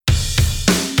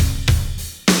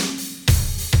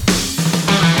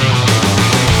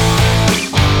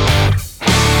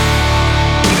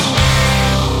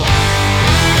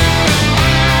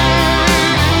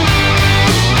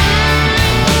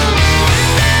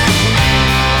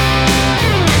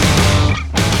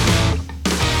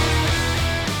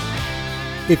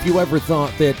If you ever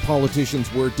thought that politicians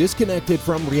were disconnected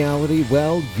from reality,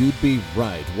 well, you'd be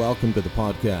right. Welcome to the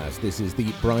podcast. This is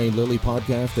the Brian Lilley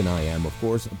podcast, and I am, of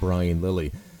course, Brian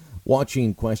Lilley.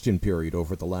 Watching Question Period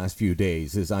over the last few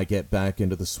days as I get back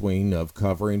into the swing of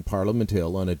covering Parliament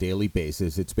Hill on a daily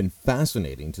basis, it's been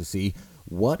fascinating to see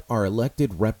what our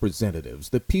elected representatives,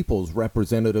 the people's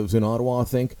representatives in Ottawa,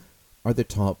 think are the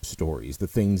top stories, the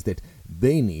things that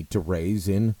they need to raise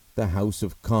in the House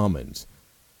of Commons.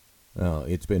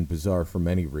 It's been bizarre for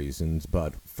many reasons,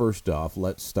 but first off,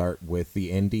 let's start with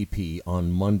the NDP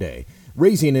on Monday,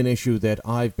 raising an issue that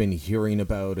I've been hearing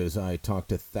about as I talk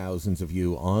to thousands of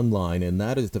you online, and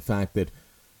that is the fact that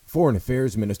Foreign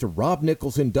Affairs Minister Rob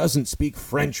Nicholson doesn't speak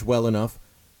French well enough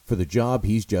for the job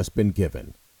he's just been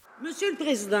given.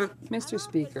 Mr.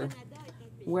 Speaker,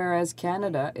 whereas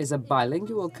Canada is a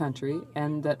bilingual country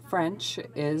and that French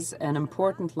is an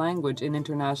important language in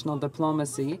international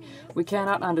diplomacy, we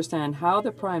cannot understand how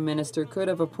the Prime Minister could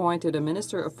have appointed a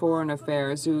Minister of Foreign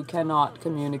Affairs who cannot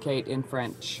communicate in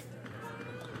French.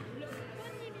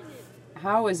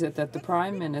 How is it that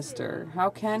how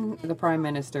can the Prime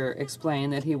Minister explain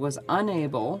that he was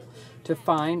unable to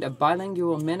find a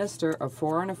bilingual Minister of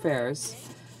Foreign Affairs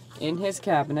in his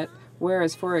cabinet,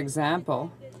 whereas, for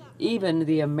example, even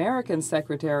the American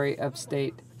Secretary of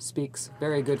State speaks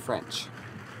very good French?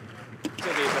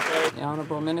 The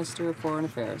Honourable Minister of Foreign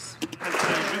Affairs.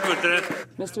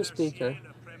 Mr. Speaker,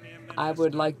 I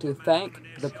would like to thank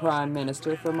the Prime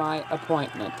Minister for my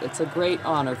appointment. It's a great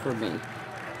honour for me.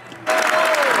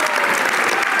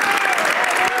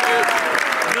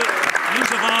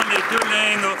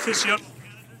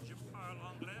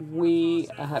 We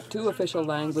have two official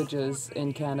languages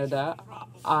in Canada.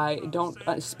 I don't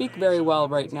speak very well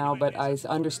right now, but I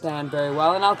understand very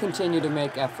well, and I'll continue to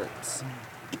make efforts.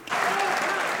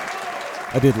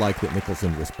 I did like that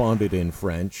Nicholson responded in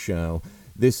French.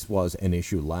 This was an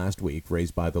issue last week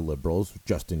raised by the Liberals,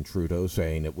 Justin Trudeau,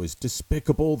 saying it was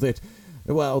despicable that,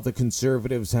 the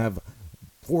Conservatives have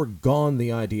foregone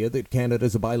the idea that Canada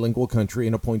is a bilingual country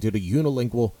and appointed a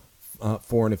unilingual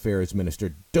Foreign Affairs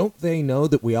Minister. Don't they know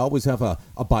that we always have a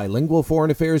bilingual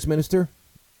Foreign Affairs Minister?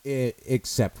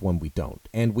 Except when we don't.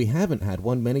 And we haven't had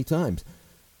one many times.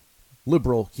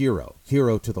 Liberal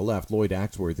hero to the left, Lloyd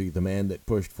Axworthy, the man that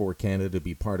pushed for Canada to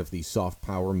be part of the soft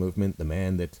power movement, the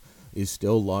man that is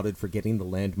still lauded for getting the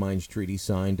Landmines Treaty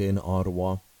signed in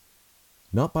Ottawa.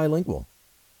 Not bilingual,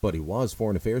 but he was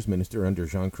Foreign Affairs Minister under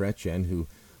Jean Chrétien, who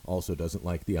also doesn't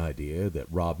like the idea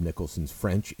that Rob Nicholson's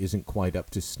French isn't quite up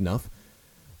to snuff.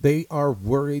 They are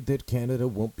worried that Canada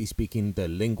won't be speaking the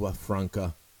lingua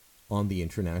franca on the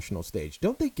international stage.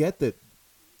 Don't they get that,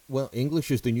 English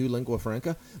is the new lingua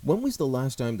franca? When was the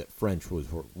last time that French was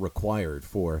required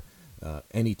for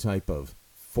any type of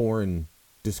foreign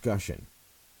discussion?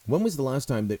 When was the last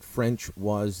time that French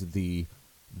was the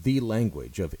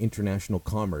language of international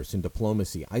commerce and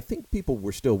diplomacy? I think people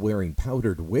were still wearing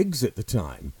powdered wigs at the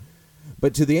time.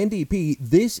 But to the NDP,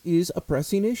 this is a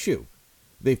pressing issue.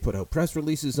 They've put out press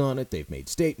releases on it. They've made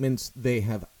statements. They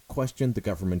have questioned the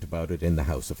government about it in the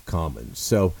House of Commons.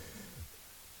 So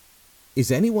is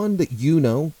anyone that you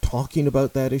know talking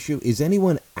about that issue? Is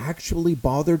anyone actually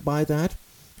bothered by that?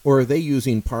 Or are they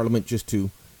using Parliament just to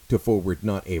forward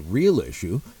not a real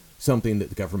issue, something that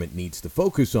the government needs to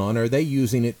focus on? Are they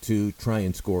using it to try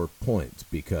and score points?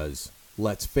 Because,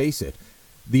 let's face it,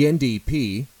 the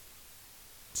NDP,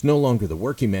 it's no longer the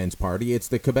working man's party, it's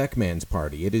the Quebec man's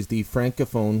party. It is the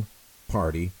Francophone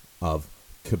party of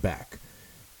Quebec.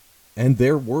 And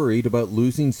they're worried about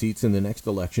losing seats in the next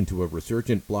election to a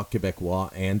resurgent Bloc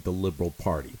Québécois and the Liberal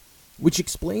Party, which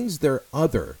explains their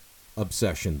other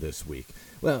obsession this week.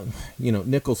 Well,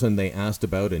 Nicholson they asked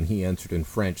about and he answered in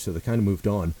French, so they kind of moved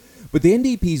on. But the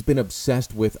NDP's been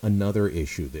obsessed with another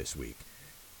issue this week,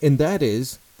 and that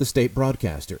is the state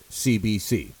broadcaster,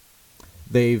 CBC.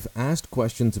 They've asked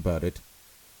questions about it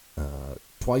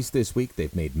twice this week.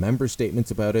 They've made member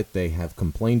statements about it. They have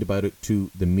complained about it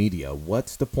to the media.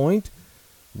 What's the point?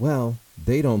 Well,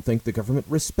 they don't think the government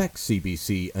respects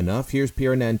CBC enough. Here's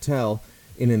Pierre Nantel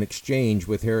in an exchange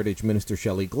with Heritage Minister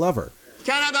Shelley Glover.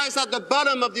 Canada is at the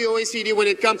bottom of the OECD when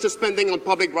it comes to spending on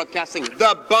public broadcasting.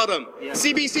 The bottom. Yeah.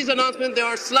 CBC's announcement, they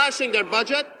are slashing their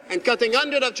budget and cutting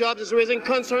hundreds of jobs is raising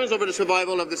concerns over the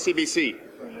survival of the CBC.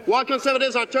 While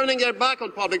Conservatives are turning their back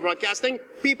on public broadcasting,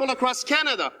 people across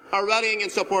Canada are rallying in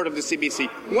support of the CBC.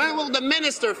 When will the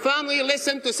minister finally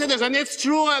listen to citizens? It's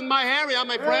true in my area,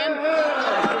 my friend.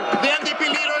 The NDP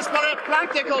leaders put a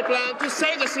practical plan to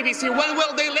save the CBC. When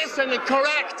will they listen and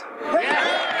correct?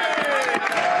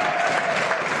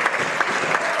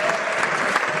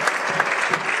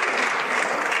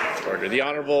 the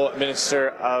Honourable Minister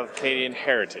of Canadian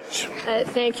Heritage.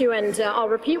 Thank you, and I'll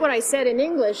repeat what I said in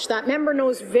English. That member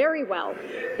knows very well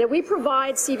that we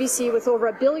provide CBC with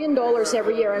over $1 billion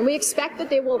every year, and we expect that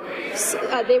they will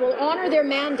honour their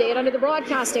mandate under the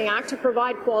Broadcasting Act to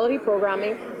provide quality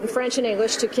programming in French and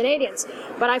English to Canadians.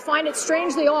 But I find it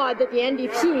strangely odd that the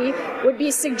NDP would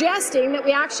be suggesting that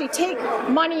we actually take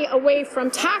money away from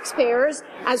taxpayers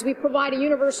as we provide a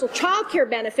universal childcare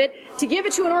benefit to give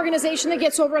it to an organization that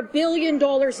gets over $1 billion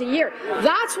a year.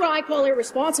 That's what I call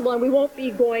irresponsible, and we won't be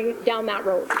going down that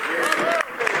road.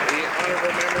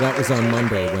 That was on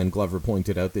Monday when Glover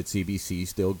pointed out that CBC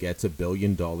still gets $1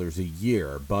 billion a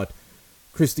year. But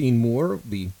Christine Moore,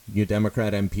 the New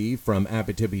Democrat MP from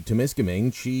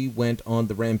Abitibi-Temiskaming, she went on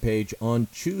the rampage on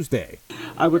Tuesday.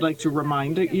 I would like to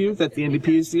remind you that the NDP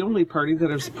is the only party that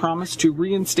has promised to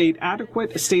reinstate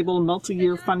adequate, stable,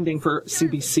 multi-year funding for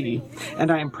CBC.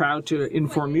 And I am proud to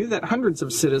inform you that hundreds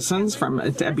of citizens from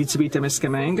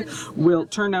Abitibi-Temiskaming will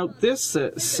turn out this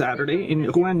Saturday in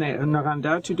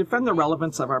Rouyn-Noranda to defend the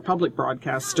relevance of our public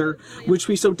broadcaster, which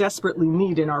we so desperately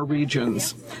need in our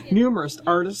regions. Numerous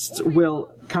artists will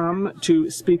come to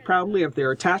speak proudly of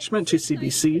their attachment to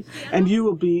CBC, and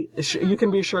you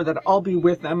can be sure that I'll be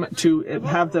with them to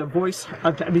have the voice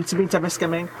of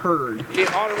Abitibi-Temiskaming heard. The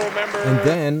honourable member. And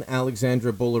then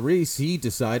Alexandra Boularice, he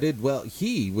decided, well,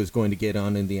 he was going to get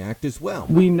on in the act as well.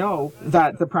 We know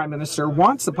that the Prime Minister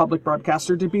wants the public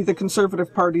broadcaster to be the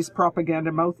Conservative Party's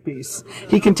propaganda mouthpiece.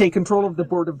 He can take control of the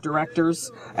board of directors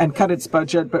and cut its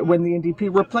budget, but when the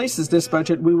NDP replaces this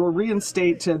budget, we will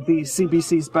reinstate the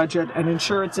CBC's budget and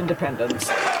ensure its independence.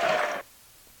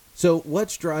 So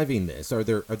what's driving this? Are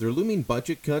there looming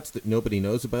budget cuts that nobody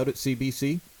knows about at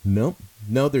CBC? No,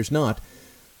 there's not.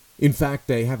 In fact,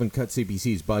 they haven't cut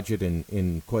CBC's budget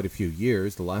in quite a few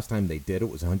years. The last time they did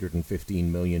it was $115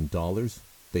 million.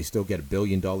 They still get $1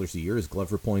 billion a year, as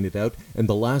Glover pointed out. And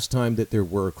the last time that there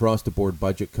were across-the-board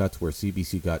budget cuts where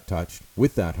CBC got touched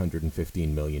with that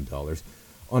 $115 million,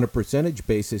 on a percentage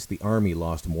basis, the Army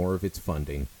lost more of its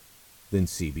funding than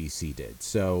CBC did.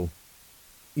 So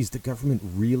is the government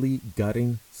really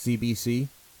gutting CBC,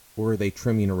 or are they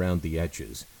trimming around the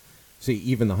edges? See,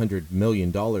 even the $100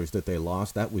 million that they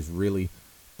lost, that was really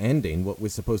ending what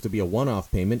was supposed to be a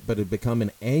one-off payment, but had become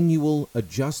an annual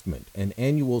adjustment, an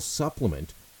annual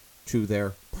supplement to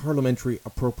their parliamentary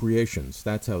appropriations.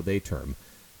 That's how they term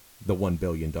the $1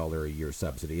 billion a year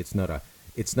subsidy. It's not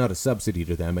a subsidy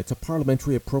to them, it's a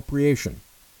parliamentary appropriation.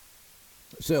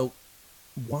 So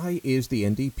why is the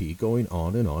NDP going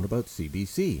on and on about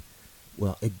CBC?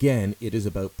 Well, again, it is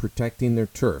about protecting their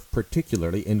turf,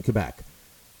 particularly in Quebec.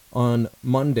 On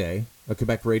Monday, a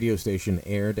Quebec radio station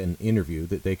aired an interview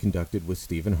that they conducted with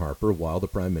Stephen Harper while the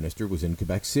Prime Minister was in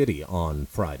Quebec City on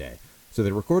Friday. So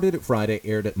they recorded it Friday,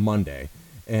 aired it Monday,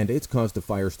 and it's caused a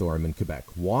firestorm in Quebec.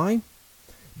 Why?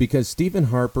 Because Stephen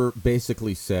Harper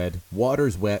basically said,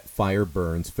 water's wet, fire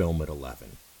burns, film at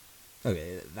 11.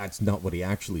 Okay, that's not what he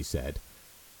actually said.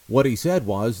 What he said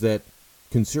was that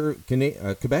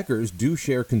Quebecers do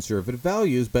share conservative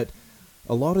values, but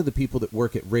a lot of the people that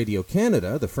work at Radio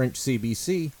Canada, the French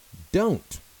CBC,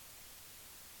 don't.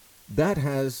 That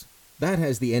has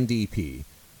the NDP,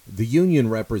 the union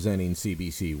representing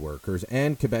CBC workers,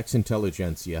 and Quebec's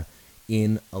intelligentsia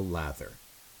in a lather.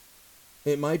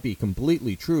 It might be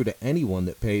completely true to anyone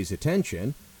that pays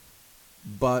attention,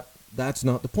 but that's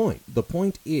not the point. The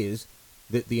point is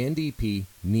that the NDP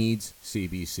needs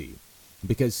CBC,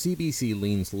 because CBC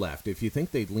leans left. If you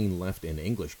think they'd lean left in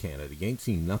English Canada, you ain't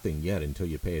seen nothing yet until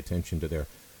you pay attention to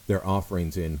their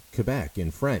offerings in Quebec,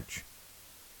 in French.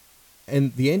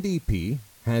 And the NDP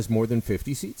has more than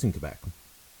 50 seats in Quebec.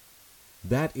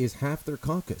 That is half their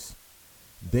caucus.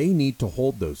 They need to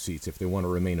hold those seats if they want to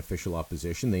remain official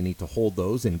opposition. They need to hold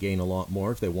those and gain a lot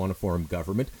more if they want to form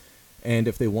government, and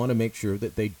if they want to make sure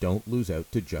that they don't lose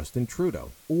out to Justin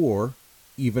Trudeau, or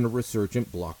even a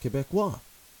resurgent Bloc Québécois.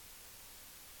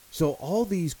 So all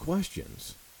these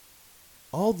questions,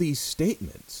 all these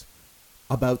statements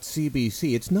about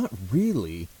CBC, it's not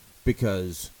really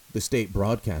because the state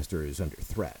broadcaster is under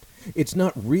threat. It's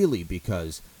not really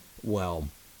because, well,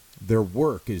 their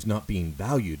work is not being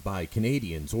valued by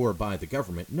Canadians or by the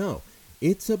government. No,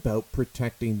 it's about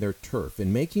protecting their turf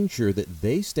and making sure that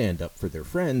they stand up for their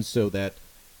friends so that,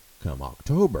 come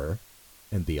October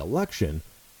and the election,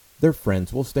 their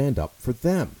friends will stand up for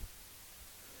them.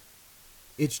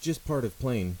 It's just part of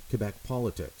playing Quebec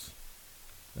politics.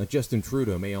 Justin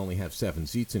Trudeau may only have 7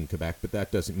 seats in Quebec, but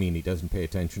that doesn't mean he doesn't pay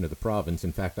attention to the province.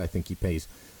 In fact, I think he pays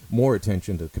more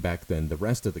attention to Quebec than the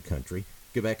rest of the country.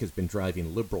 Quebec has been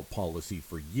driving Liberal policy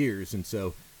for years, and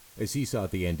so as he saw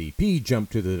the NDP jump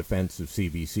to the defense of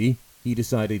CBC, he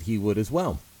decided he would as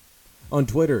well. On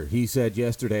Twitter, he said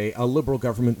yesterday, a Liberal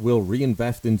government will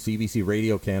reinvest in CBC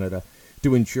Radio Canada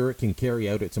to ensure it can carry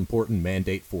out its important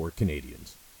mandate for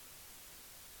Canadians.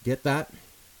 Get that?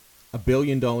 $1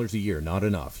 billion a year, not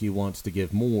enough. He wants to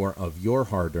give more of your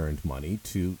hard-earned money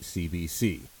to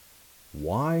CBC.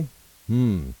 Why?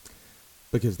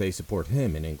 Because they support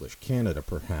him in English Canada,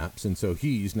 perhaps, and so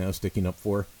he's now sticking up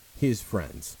for his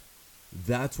friends.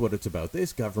 That's what it's about.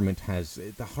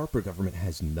 The Harper government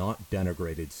has not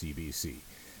denigrated CBC.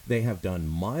 They have done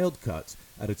mild cuts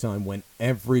at a time when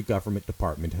every government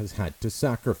department has had to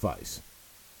sacrifice.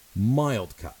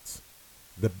 Mild cuts.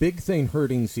 The big thing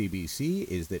hurting CBC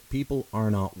is that people are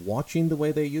not watching the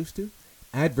way they used to.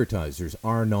 Advertisers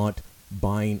are not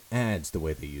buying ads the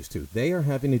way they used to. They are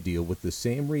having to deal with the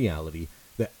same reality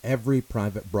that every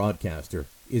private broadcaster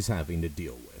is having to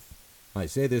deal with. I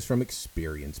say this from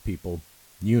experience, people.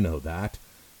 You know that.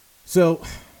 So,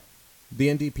 the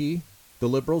NDP, the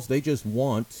Liberals, they just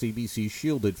want CBC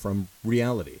shielded from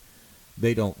reality.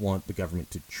 They don't want the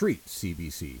government to treat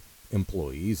CBC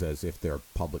employees as if they're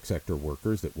public sector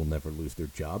workers that will never lose their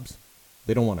jobs.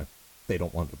 They don't want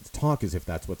to talk as if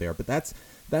that's what they are, but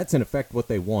that's in effect what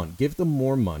they want. Give them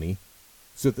more money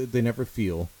so that they never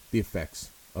feel the effects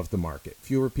of the market.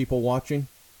 Fewer people watching?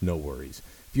 No worries.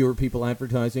 Fewer people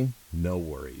advertising? No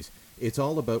worries. It's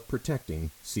all about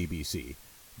protecting CBC.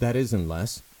 That is,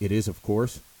 unless it is, of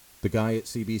course, the guy at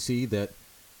CBC that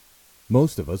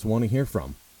most of us want to hear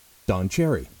from, Don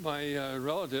Cherry. My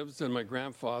relatives and my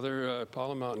grandfather,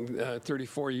 Paula Mountain,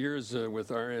 34 years with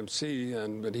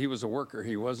RMC, but he was a worker.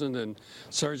 He wasn't. And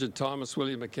Sergeant Thomas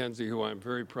William Mackenzie, who I'm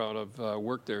very proud of,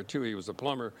 worked there too. He was a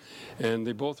plumber. And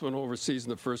they both went overseas in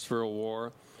the First World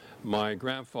War. My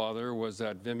grandfather was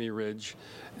at Vimy Ridge,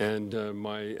 and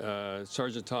my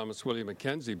Sergeant Thomas William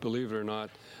Mackenzie, believe it or not,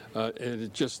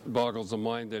 it just boggles the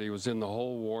mind that he was in the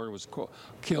whole war and was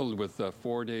killed with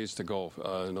 4 days to go,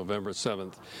 November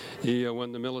 7th. He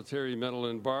won the Military Medal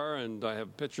in Bar, and I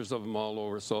have pictures of him all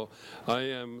over. So I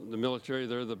am the military,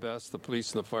 they're the best, the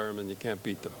police and the firemen, you can't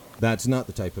beat them. That's not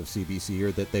the type of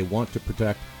CBCer that they want to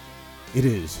protect. It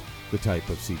is the type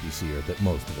of CBCer that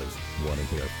most of us want to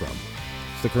hear from.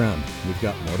 Stick around, we've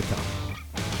got more to come.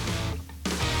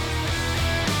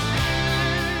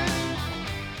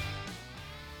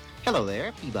 Hello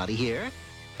there, Peabody here.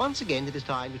 Once again, it is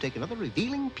time to take another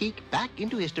revealing peek back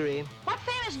into history. What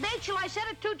famous date shall I set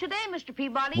it to today, Mr.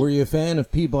 Peabody? Were you a fan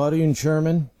of Peabody and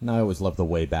Sherman? I always loved the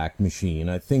Wayback Machine.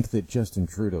 I think that Justin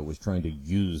Trudeau was trying to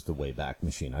use the Wayback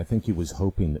Machine. I think he was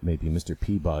hoping that maybe Mr.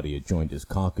 Peabody had joined his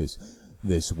caucus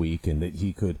this week and that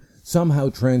he could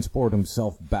somehow transport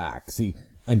himself back. See,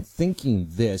 I'm thinking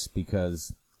this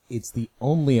because it's the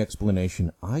only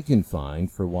explanation I can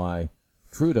find for why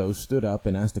Trudeau stood up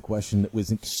and asked a question that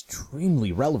was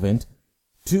extremely relevant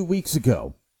 2 weeks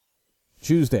ago.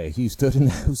 Tuesday, he stood in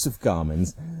the House of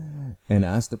Commons and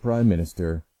asked the Prime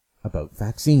Minister about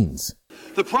vaccines.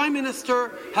 The Prime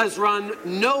Minister has run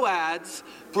no ads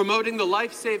promoting the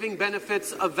life-saving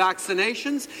benefits of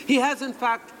vaccinations. He has, in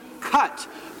fact, cut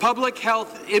public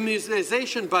health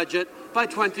immunization budget by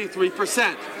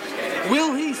 23%.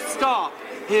 Will he stop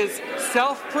his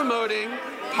self-promoting,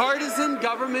 partisan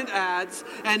government ads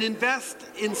and invest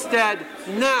instead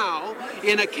now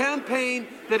in a campaign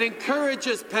that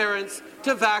encourages parents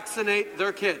to vaccinate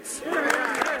their kids?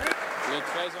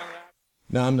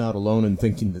 Now, I'm not alone in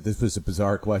thinking that this was a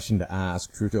bizarre question to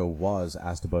ask. Trudeau was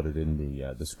asked about it in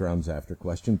the Scrums After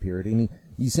question period, and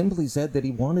he simply said that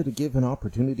he wanted to give an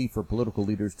opportunity for political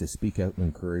leaders to speak out and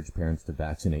encourage parents to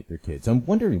vaccinate their kids. I'm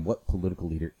wondering what political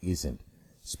leader isn't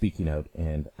speaking out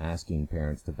and asking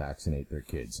parents to vaccinate their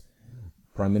kids.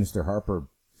 Prime Minister Harper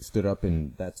stood up,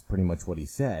 and that's pretty much what he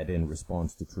said in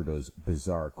response to Trudeau's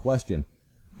bizarre question.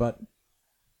 But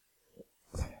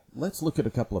let's look at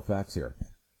a couple of facts here.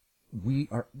 We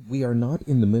are not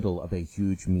in the middle of a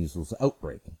huge measles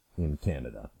outbreak in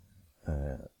Canada.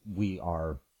 We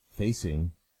are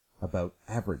facing about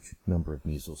average number of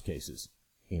measles cases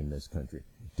in this country.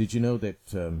 Did you know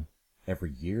that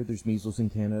every year there's measles in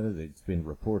Canada? It's been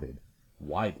reported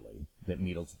widely that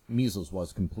measles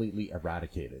was completely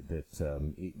eradicated. That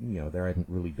there hadn't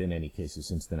really been any cases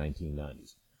since the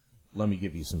 1990s. Let me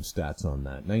give you some stats on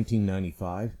that.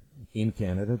 1995. In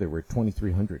Canada, there were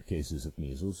 2,300 cases of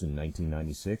measles. In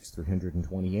 1996,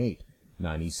 328.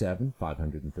 97,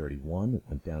 531. It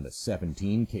went down to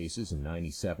 17 cases in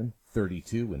 97,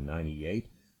 32 in 98,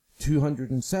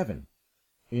 207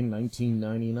 in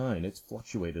 1999. It's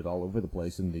fluctuated all over the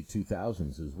place in the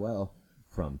 2000s as well,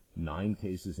 from 9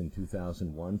 cases in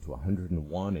 2001 to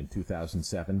 101 in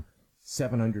 2007,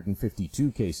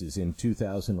 752 cases in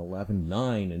 2011,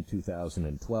 9 in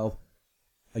 2012.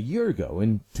 A year ago,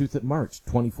 in March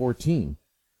 2014,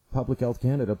 Public Health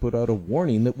Canada put out a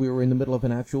warning that we were in the middle of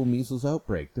an actual measles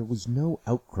outbreak. There was no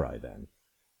outcry then.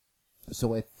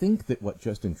 So I think that what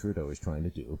Justin Trudeau is trying to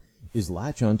do is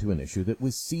latch onto an issue that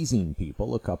was seizing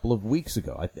people a couple of weeks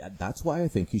ago. That's why I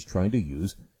think he's trying to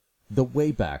use the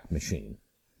Wayback Machine,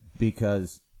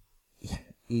 because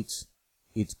it's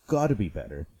got to be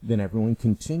better than everyone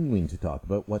continuing to talk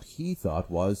about what he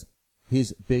thought was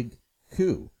his big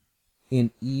coup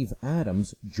in Eve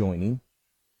Adams joining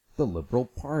the Liberal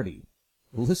Party.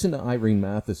 Listen to Irene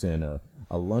Matheson,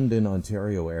 a London,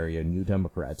 Ontario area New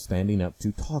Democrat, standing up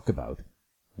to talk about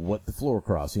what the floor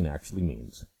crossing actually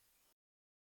means.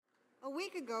 A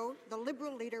week ago, the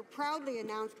Liberal leader proudly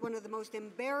announced one of the most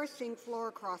embarrassing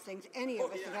floor crossings any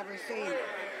of us have ever seen.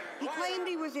 He claimed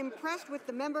he was impressed with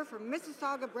the member from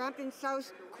Mississauga Brampton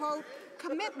South's, quote,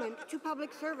 commitment to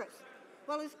public service.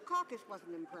 Well, his caucus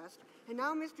wasn't impressed. And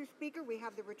now, Mr. Speaker, we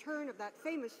have the return of that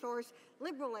famous source,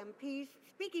 Liberal MPs,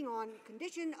 speaking on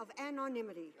condition of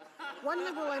anonymity. One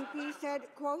Liberal MP said,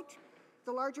 quote,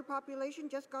 the larger population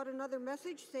just got another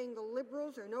message saying the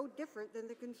Liberals are no different than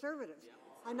the Conservatives.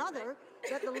 Another,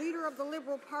 that the leader of the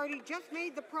Liberal Party just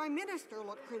made the Prime Minister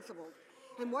look principled.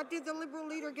 And what did the Liberal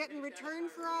leader get in return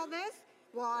for all this?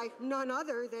 Why, none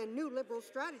other than new Liberal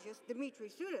strategist Dimitri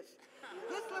Soudis.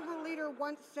 This Liberal leader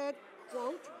once said,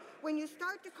 quote, when you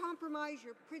start to compromise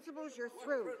your principles, you're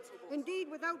through. Indeed,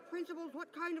 without principles,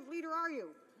 what kind of leader are you?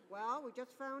 Well, we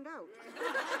just found out.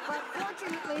 But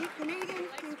fortunately,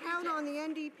 Canadians can count on the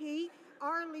NDP,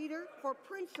 our leader, for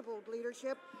principled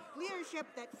leadership, leadership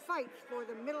that fights for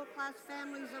the middle-class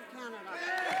families of Canada.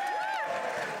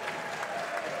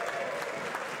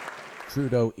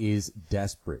 Trudeau is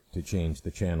desperate to change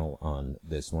the channel on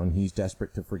this one. He's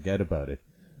desperate to forget about it.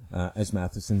 As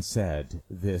Matheson said,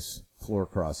 this floor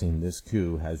crossing, this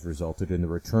coup, has resulted in the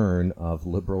return of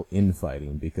Liberal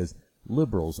infighting because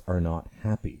Liberals are not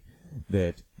happy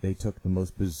that they took the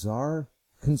most bizarre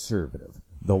Conservative,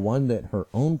 the one that her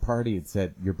own party had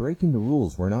said, you're breaking the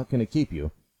rules, we're not going to keep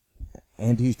you,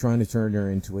 and he's trying to turn her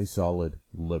into a solid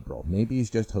Liberal. Maybe he's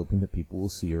just hoping that people will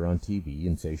see her on TV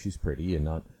and say she's pretty and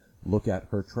not look at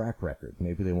her track record.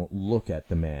 Maybe they won't look at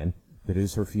the man that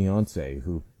is her fiancé,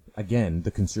 who, again,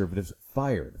 the Conservatives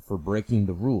fired for breaking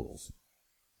the rules.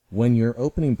 When your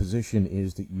opening position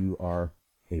is that you are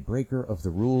a breaker of the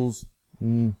rules,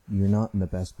 you're not in the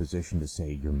best position to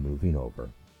say you're moving over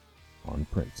on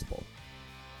principle.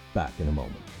 Back in a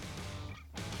moment.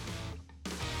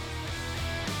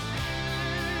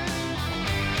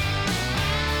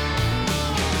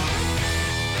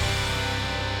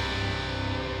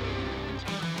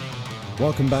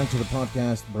 Welcome back to the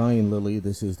podcast. Brian Lilly.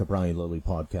 This is the Brian Lilly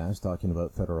podcast, talking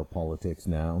about federal politics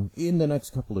now. In the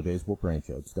next couple of days, we'll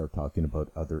branch out, start talking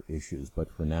about other issues.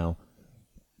 But for now,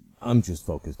 I'm just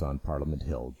focused on Parliament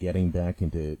Hill, getting back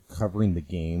into covering the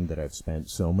game that I've spent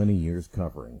so many years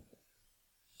covering,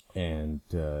 and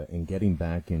getting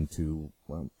back into,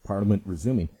 well, Parliament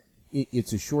resuming.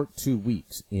 It's a short 2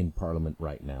 weeks in Parliament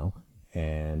right now,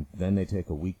 and then they take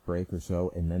a week break or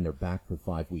so, and then they're back for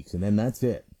 5 weeks, and then that's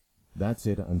it. That's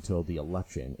it until the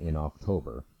election in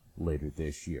October later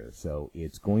this year. So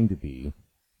it's going to be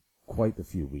quite a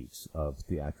few weeks of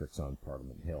theatrics on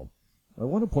Parliament Hill. I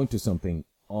want to point to something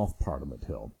off Parliament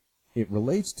Hill. It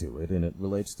relates to it, and it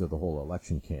relates to the whole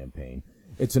election campaign.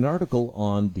 It's an article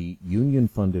on the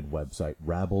union-funded website,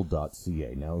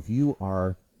 rabble.ca. Now, if you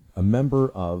are a member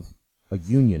of a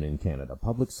union in Canada,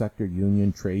 public sector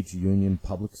union, trades union,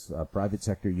 private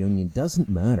sector union, doesn't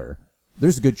matter,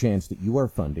 there's a good chance that you are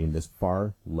funding this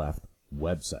far-left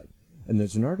website. And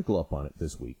there's an article up on it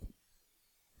this week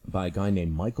by a guy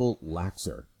named Michael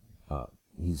Laxer.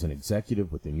 He's an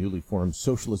executive with the newly formed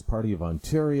Socialist Party of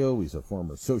Ontario. He's a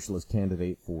former socialist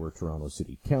candidate for Toronto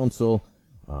City Council.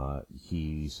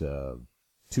 He's a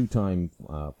two-time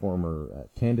former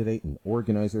candidate and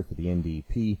organizer for the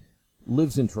NDP.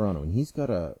 Lives in Toronto, and he's got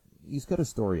a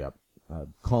story up, a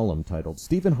column titled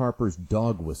 "Stephen Harper's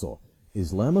Dog Whistle: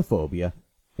 Islamophobia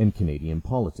and Canadian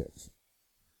Politics."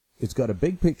 It's got a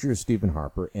big picture of Stephen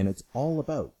Harper, and it's all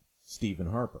about Stephen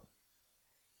Harper,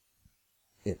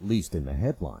 at least in the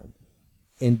headline.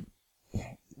 And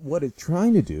what it's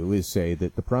trying to do is say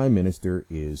that the Prime Minister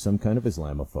is some kind of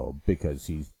Islamophobe because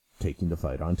he's taking the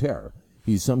fight on terror.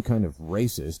 He's some kind of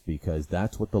racist because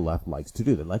that's what the left likes to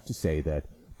do. They like to say that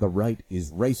the right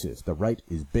is racist, the right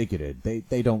is bigoted.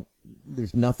 They don't,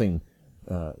 there's nothing,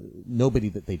 nobody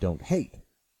that they don't hate.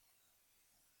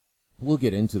 We'll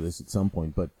get into this at some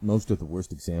point, but most of the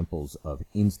worst examples of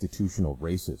institutional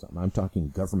racism, I'm talking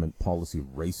government policy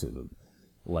racism,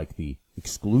 like the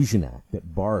Exclusion Act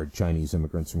that barred Chinese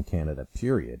immigrants from Canada,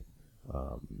 period,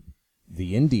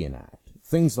 the Indian Act,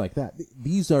 things like that.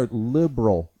 These are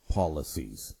liberal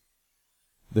policies.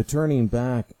 The turning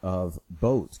back of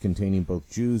boats containing both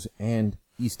Jews and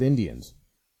East Indians,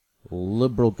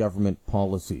 liberal government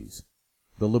policies.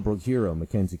 The liberal hero,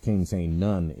 Mackenzie King, saying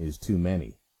none is too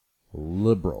many.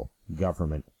 Liberal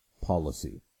government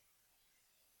policy.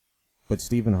 But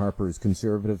Stephen Harper is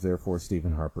conservative, therefore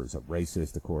Stephen Harper is a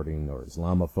racist, or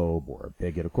Islamophobe, or a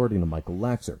bigot, according to Michael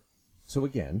Laxer. So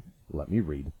again, let me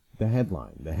read the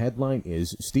headline. The headline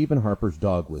is Stephen Harper's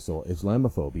Dog Whistle,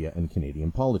 Islamophobia and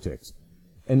Canadian Politics.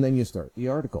 And then you start the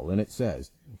article, and it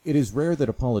says, it is rare that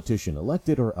a politician,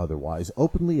 elected or otherwise,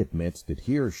 openly admits that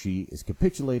he or she is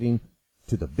capitulating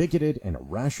to the bigoted and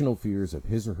irrational fears of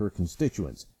his or her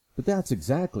constituents. But that's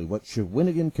exactly what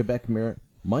Shawinigan, Quebec Mayor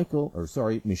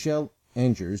Michel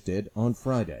Angers did on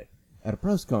Friday. At a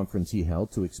press conference he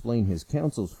held to explain his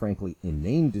council's frankly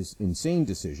insane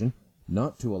decision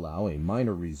not to allow a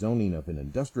minor rezoning of an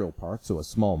industrial park so a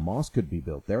small mosque could be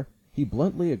built there, he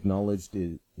bluntly acknowledged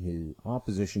his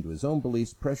opposition to his own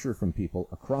beliefs. Pressure from people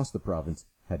across the province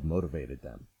had motivated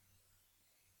them.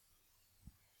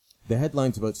 The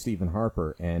headline's about Stephen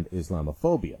Harper and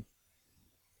Islamophobia.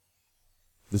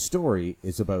 The story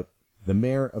is about the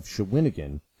mayor of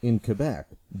Shawinigan in Quebec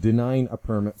denying a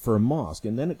permit for a mosque,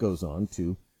 and then it goes on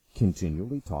to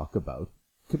continually talk about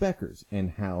Quebecers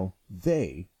and how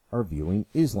they are viewing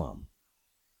Islam.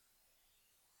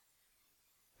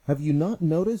 Have you not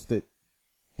noticed that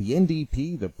the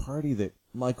NDP, the party that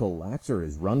Michael Laxer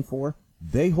has run for,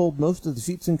 they hold most of the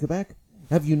seats in Quebec?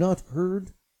 Have you not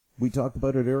heard? We talked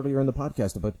about it earlier in the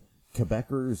podcast about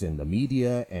Quebecers and the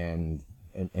media and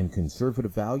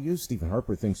conservative values. Stephen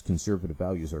Harper thinks conservative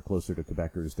values are closer to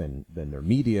Quebecers than their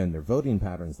media and their voting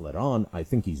patterns let on. I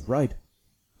think he's right.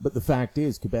 But the fact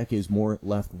is, Quebec is more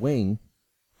left-wing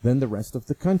than the rest of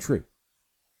the country.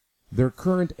 Their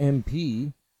current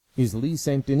MP is Lise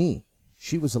Saint-Denis.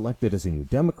 She was elected as a New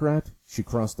Democrat. She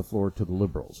crossed the floor to the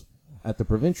Liberals. At the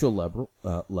provincial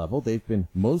level, they've been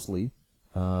mostly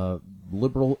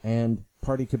Liberal and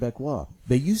Parti Québécois.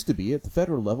 They used to be, at the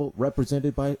federal level,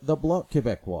 represented by the Bloc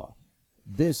Québécois.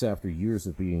 This after years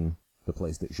of being the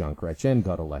place that Jean Chrétien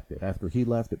got elected. After he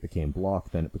left, it became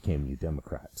Bloc, then it became New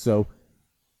Democrat. So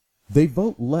they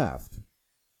vote left.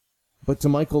 But to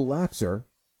Michael Laxer,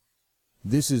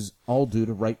 this is all due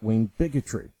to right-wing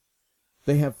bigotry.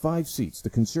 They have 5 seats.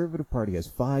 The Conservative Party has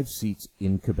 5 seats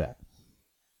in Quebec.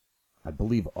 I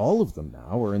believe all of them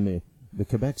now are in the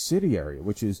Quebec City area,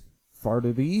 which is far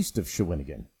to the east of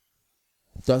Shawinigan.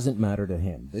 It doesn't matter to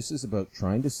him. This is about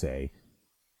trying to say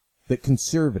that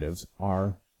conservatives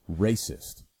are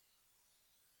racist.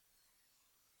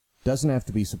 Doesn't have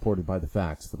to be supported by the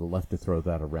facts for the left to throw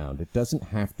that around. It doesn't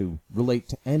have to relate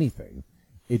to anything.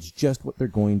 It's just what they're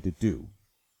going to do.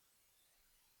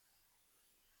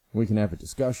 We can have a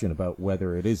discussion about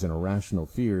whether it is an irrational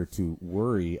fear to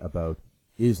worry about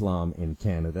Islam in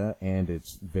Canada and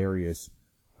its various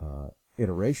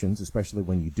iterations, especially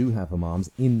when you do have imams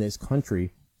in this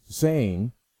country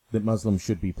saying that Muslims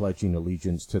should be pledging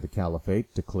allegiance to the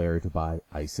caliphate declared by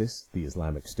ISIS, the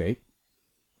Islamic State.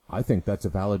 I think that's a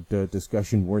valid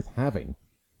discussion worth having.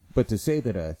 But to say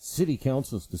that a city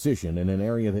council's decision in an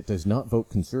area that does not vote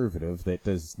conservative, that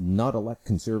does not elect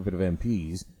conservative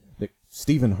MPs, that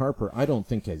Stephen Harper I don't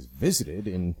think has visited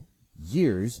in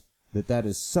years, that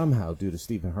is somehow due to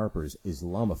Stephen Harper's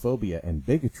Islamophobia and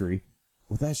bigotry,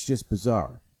 well, that's just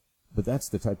bizarre. But that's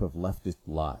the type of leftist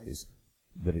lies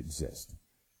that exist.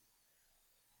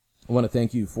 I want to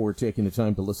thank you for taking the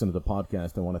time to listen to the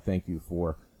podcast. I want to thank you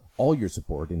for all your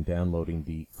support in downloading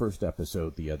the first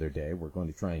episode the other day. We're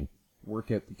going to try and work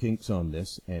out the kinks on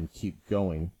this and keep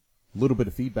going. A little bit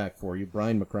of feedback for you.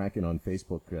 Brian McCracken on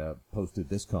Facebook posted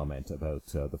this comment about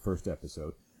the first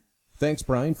episode. Thanks,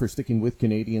 Brian, for sticking with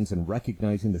Canadians and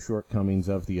recognizing the shortcomings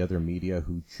of the other media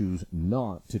who choose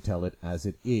not to tell it as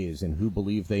it is and who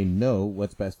believe they know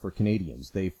what's best for Canadians.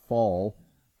 They fail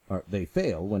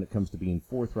when it comes to being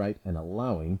forthright and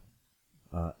allowing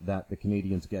that the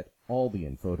Canadians get all the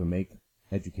info to make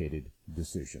educated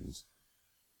decisions.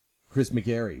 Chris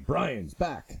McGarry, Brian's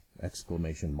back!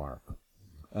 Exclamation mark.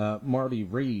 Marty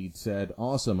Reed said,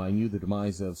 awesome, I knew the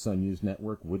demise of Sun News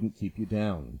Network wouldn't keep you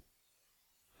down.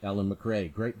 Ellen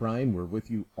McRae, great Brian, we're with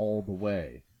you all the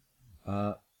way.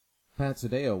 Pat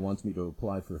Sadeo wants me to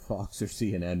apply for Fox or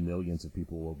CNN. Millions of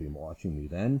people will be watching me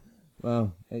then.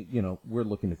 Well, we're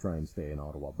looking to try and stay in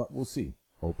Ottawa, but we'll see.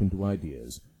 Open to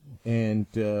ideas. And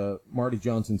Marty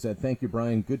Johnson said, "Thank you,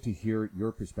 Brian. Good to hear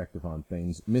your perspective on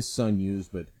things. Miss Sun News,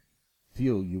 but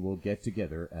feel you will get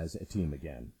together as a team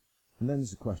again." And then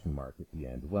there's a question mark at the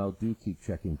end. Well, do keep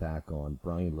checking back on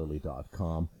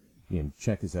brianlilly.com. And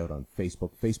check us out on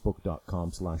Facebook,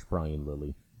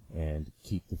 facebook.com/brianlilly, and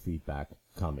keep the feedback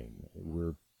coming.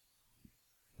 We're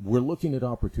looking at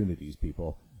opportunities,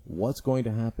 people. What's going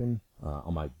to happen?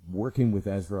 Am I working with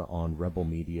Ezra on Rebel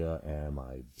Media? Am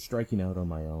I striking out on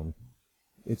my own?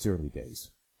 It's early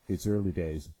days. It's early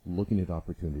days, looking at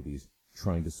opportunities,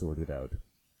 trying to sort it out,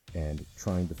 and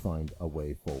trying to find a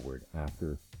way forward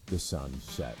after the sun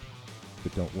set.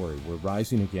 But don't worry, we're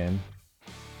rising again.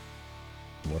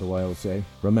 What do I always say?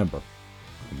 Remember,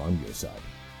 I'm on your side.